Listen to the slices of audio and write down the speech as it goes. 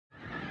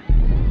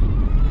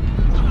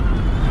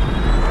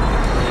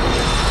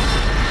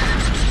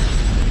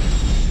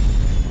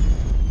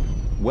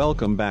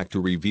Welcome back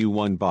to Review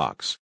One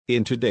Box.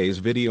 In today's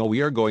video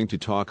we are going to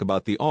talk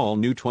about the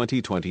all-new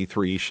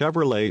 2023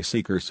 Chevrolet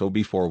Seeker. So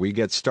before we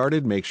get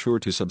started, make sure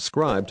to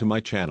subscribe to my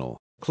channel,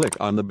 click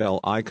on the bell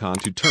icon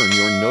to turn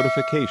your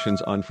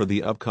notifications on for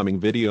the upcoming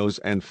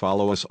videos, and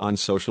follow us on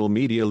social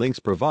media, links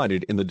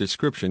provided in the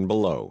description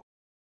below.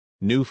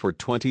 New for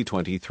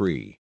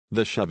 2023,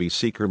 the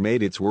chevyseeker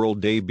made its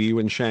world debut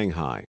in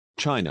Shanghai,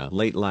 China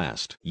late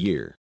last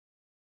year.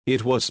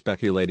 It was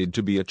speculated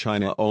to be a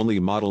China-only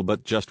model,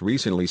 but just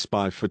recently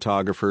spy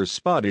photographers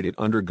spotted it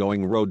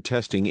undergoing road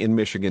testing in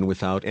Michigan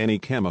without any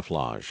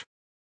camouflage.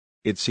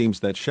 It seems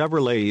that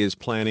Chevrolet is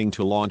planning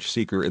to launch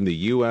Seeker in the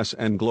US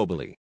and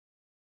globally.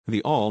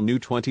 The all-new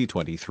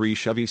 2023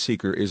 Chevy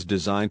Seeker is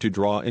designed to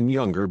draw in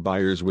younger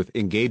buyers with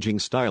engaging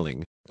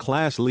styling,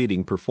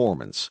 class-leading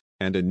performance,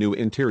 and a new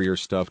interior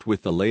stuffed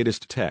with the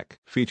latest tech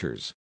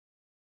features.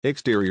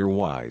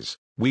 Exterior-wise,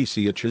 we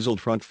see a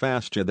chiseled front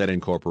fascia that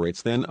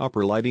incorporates then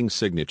upper lighting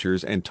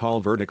signatures and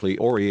tall vertically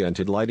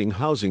oriented lighting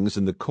housings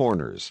in the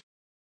corners.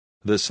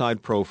 The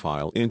side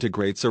profile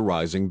integrates a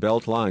rising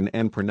belt line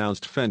and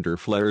pronounced fender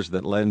flares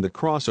that lend the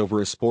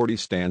crossover a sporty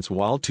stance,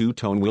 while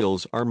two-tone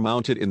wheels are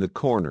mounted in the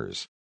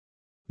corners.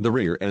 The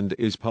rear end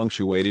is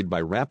punctuated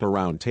by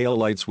wraparound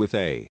taillights with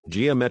a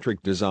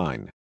geometric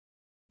design.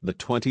 The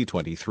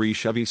 2023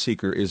 Chevy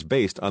Seeker is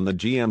based on the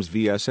GM's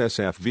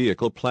VSSF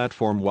vehicle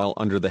platform, while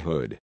under the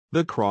hood,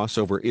 the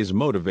crossover is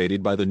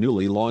motivated by the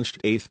newly launched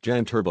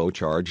 8th-gen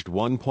turbocharged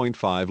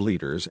 1.5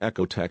 liters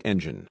EcoTech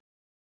engine.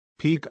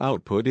 Peak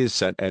output is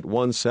set at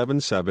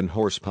 177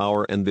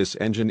 horsepower, and this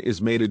engine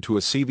is mated to a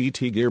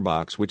CVT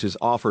gearbox, which is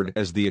offered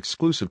as the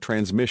exclusive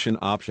transmission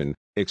option.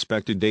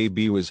 Expected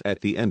debut is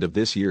at the end of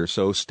this year,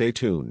 so stay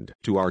tuned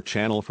to our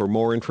channel for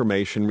more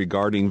information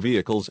regarding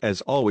vehicles.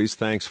 As always,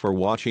 thanks for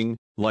watching.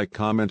 Like,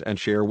 comment and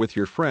share with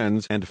your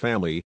friends and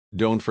family.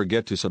 Don't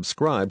forget to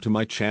subscribe to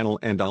my channel,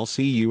 and I'll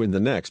see you in the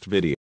next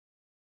video.